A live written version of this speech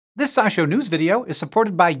This SciShow news video is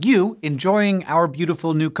supported by you enjoying our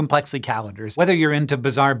beautiful new Complexly calendars. Whether you're into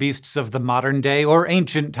bizarre beasts of the modern day or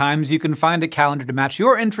ancient times, you can find a calendar to match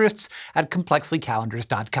your interests at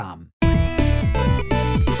complexlycalendars.com.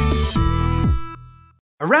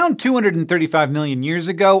 Around 235 million years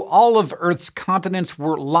ago, all of Earth's continents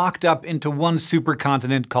were locked up into one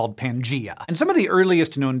supercontinent called Pangaea. And some of the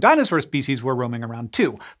earliest known dinosaur species were roaming around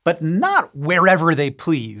too, but not wherever they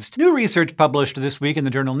pleased. New research published this week in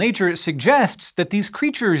the journal Nature suggests that these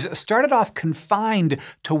creatures started off confined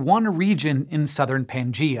to one region in southern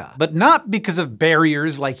Pangaea, but not because of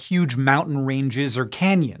barriers like huge mountain ranges or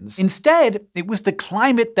canyons. Instead, it was the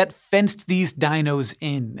climate that fenced these dinos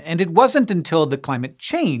in, and it wasn't until the climate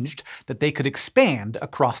changed that they could expand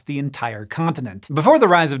across the entire continent. Before the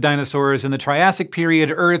rise of dinosaurs in the Triassic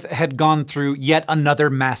period, Earth had gone through yet another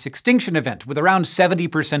mass extinction event, with around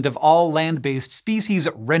 70% of all land-based species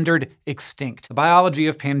rendered extinct. The biology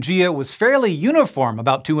of Pangaea was fairly uniform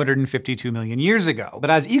about 252 million years ago, but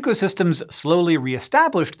as ecosystems slowly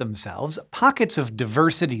re-established themselves, pockets of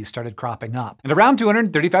diversity started cropping up. And around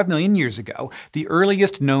 235 million years ago, the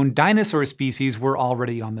earliest known dinosaur species were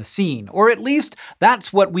already on the scene, or at least that's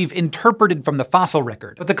what we've interpreted from the fossil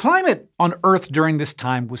record. But the climate on Earth during this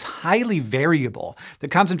time was highly variable. The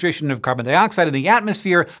concentration of carbon dioxide in the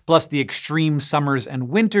atmosphere, plus the extreme summers and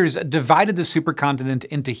winters, divided the supercontinent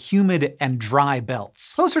into humid and dry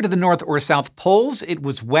belts. Closer to the North or South poles, it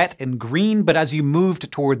was wet and green, but as you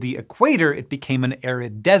moved toward the equator, it became an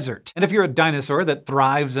arid desert. And if you're a dinosaur that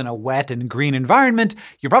thrives in a wet and green environment,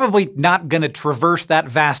 you're probably not gonna traverse that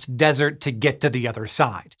vast desert to get to the other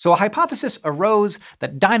side. So a hypothesis arose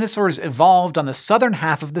that dinosaurs evolved on the southern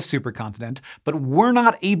half of the supercontinent, but were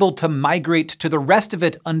not able to migrate to the rest of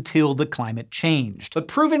it until the climate changed. But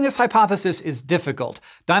proving this hypothesis is difficult.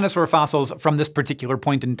 Dinosaur fossils from this particular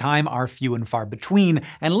point in time are few and far between,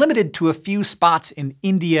 and limited to a few spots in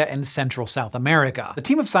India and Central South America. The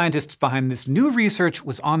team of scientists behind this new research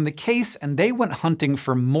was on the case, and they went hunting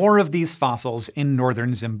for more of these fossils in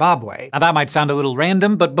northern Zimbabwe. Now that might sound a little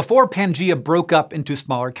random, but before Pangaea broke up into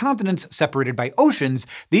smaller continents separated by oceans,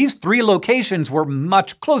 these three locations were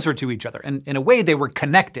much closer to each other, and in a way they were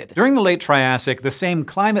connected. During the late Triassic, the same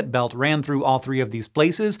climate belt ran through all three of these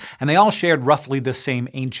places, and they all shared roughly the same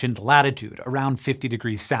ancient latitude, around 50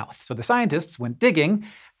 degrees south. So the scientists went digging,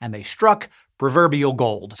 and they struck proverbial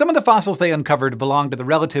gold. Some of the fossils they uncovered belonged to the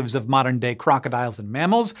relatives of modern-day crocodiles and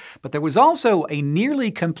mammals, but there was also a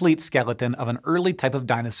nearly complete skeleton of an early type of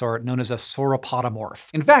dinosaur known as a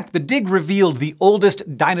sauropodomorph. In fact, the dig revealed the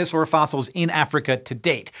oldest dinosaur fossils in Africa to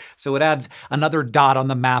date, so it adds another dot on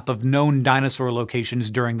the map of known dinosaur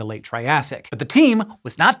locations during the late Triassic. But the team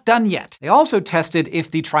was not done yet. They also tested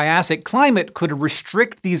if the Triassic climate could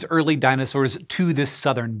restrict these early dinosaurs to this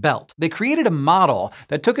southern belt. They created a model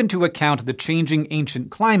that took into account the changing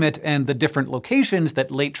ancient climate and the different locations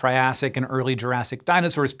that late Triassic and early Jurassic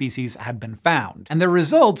dinosaur species had been found. And their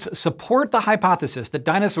results support the hypothesis that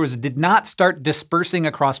dinosaurs did not start dispersing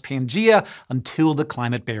across Pangaea until the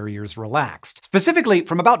climate barriers relaxed. Specifically,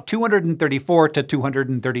 from about 234 to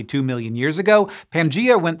 232 million years ago,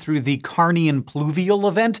 Pangaea went through the Carnian pluvial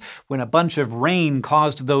event, when a bunch of rain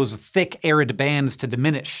caused those thick, arid bands to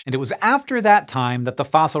diminish. And it was after that time that the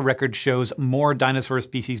fossil record shows more dinosaur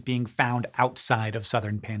species being found outside of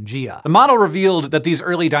southern Pangaea. The model revealed that these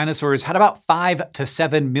early dinosaurs had about 5 to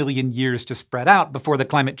 7 million years to spread out before the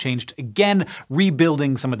climate changed again,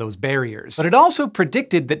 rebuilding some of those barriers. But it also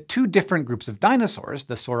predicted that two different groups of dinosaurs,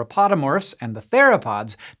 the sauropodomorphs and the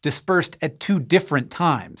theropods, dispersed at two different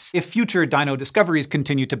times. If future dino discoveries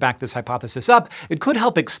continue to back this hypothesis up, it could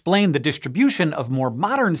help explain the distribution of more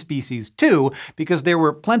modern species too, because there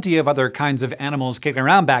were plenty of other kinds of animals kicking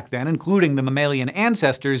around back then, including the mammalian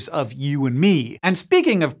ancestors of you and me. And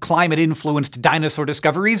speaking of climate-influenced dinosaur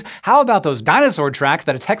discoveries, how about those dinosaur tracks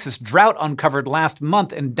that a Texas drought uncovered last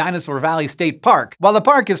month in Dinosaur Valley State Park? While the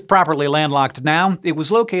park is properly landlocked now, it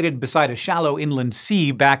was located beside a shallow inland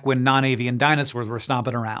sea back when non-avian dinosaurs were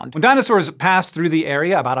stomping around. When dinosaurs passed through the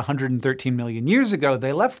area about 113 million years ago,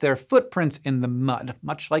 they left their footprints in the mud,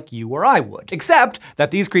 much like you or I would. Except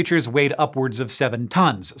that these creatures weighed upwards of 7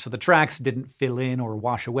 tons, so the tracks didn't fill in or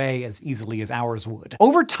wash away as easily as ours would.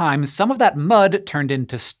 Over time, some some of that mud turned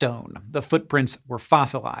into stone. The footprints were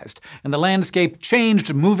fossilized, and the landscape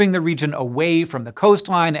changed, moving the region away from the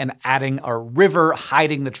coastline and adding a river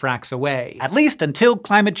hiding the tracks away, at least until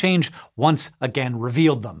climate change once again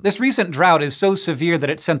revealed them. This recent drought is so severe that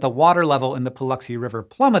it sent the water level in the Paluxy River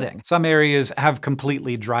plummeting. Some areas have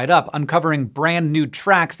completely dried up, uncovering brand new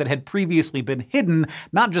tracks that had previously been hidden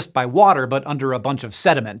not just by water, but under a bunch of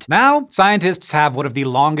sediment. Now, scientists have one of the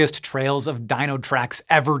longest trails of dino tracks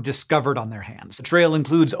ever discovered on their hands. The trail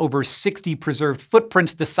includes over 60 preserved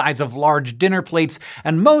footprints the size of large dinner plates,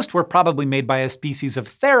 and most were probably made by a species of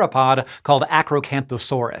theropod called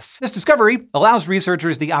Acrocanthosaurus. This discovery allows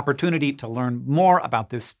researchers the opportunity to learn more about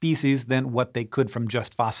this species than what they could from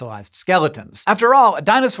just fossilized skeletons. After all, a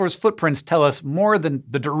dinosaur's footprints tell us more than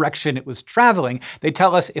the direction it was traveling. They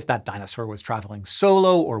tell us if that dinosaur was traveling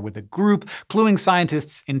solo or with a group, cluing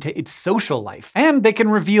scientists into its social life. And they can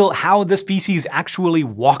reveal how the species actually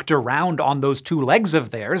walked around on those two legs of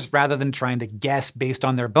theirs, rather than trying to guess based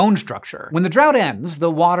on their bone structure. When the drought ends,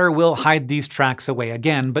 the water will hide these tracks away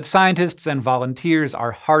again, but scientists and volunteers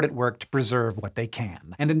are hard at work to preserve what they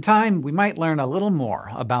can. And in time, we might learn a little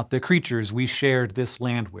more about the creatures we shared this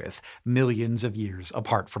land with, millions of years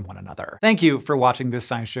apart from one another. Thank you for watching this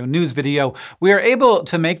SciShow news video. We are able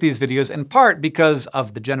to make these videos in part because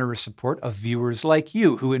of the generous support of viewers like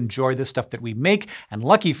you who enjoy the stuff that we make, and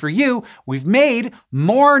lucky for you, we've made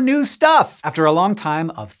more new stuff! After a long time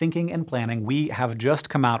of thinking and planning, we have just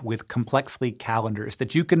come out with Complexly calendars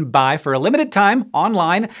that you can buy for a limited time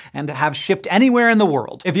online and have shipped anywhere in the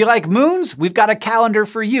world. If you like moons, we've got a calendar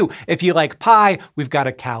for you. If you like pie, we've got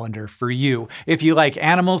a calendar for you. If you like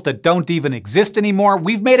animals that don't even exist anymore,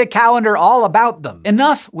 we've made a calendar all about them.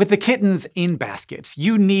 Enough with the kittens in baskets.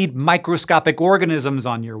 You need microscopic organisms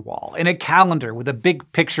on your wall, in a calendar with a big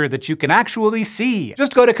picture that you can actually see.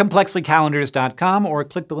 Just go to complexlycalendars.com or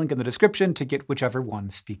click the link in the description to get whichever one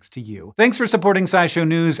speaks to you. Thanks for supporting SciShow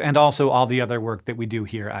News and also all the other work that we do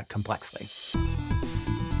here at Complexly.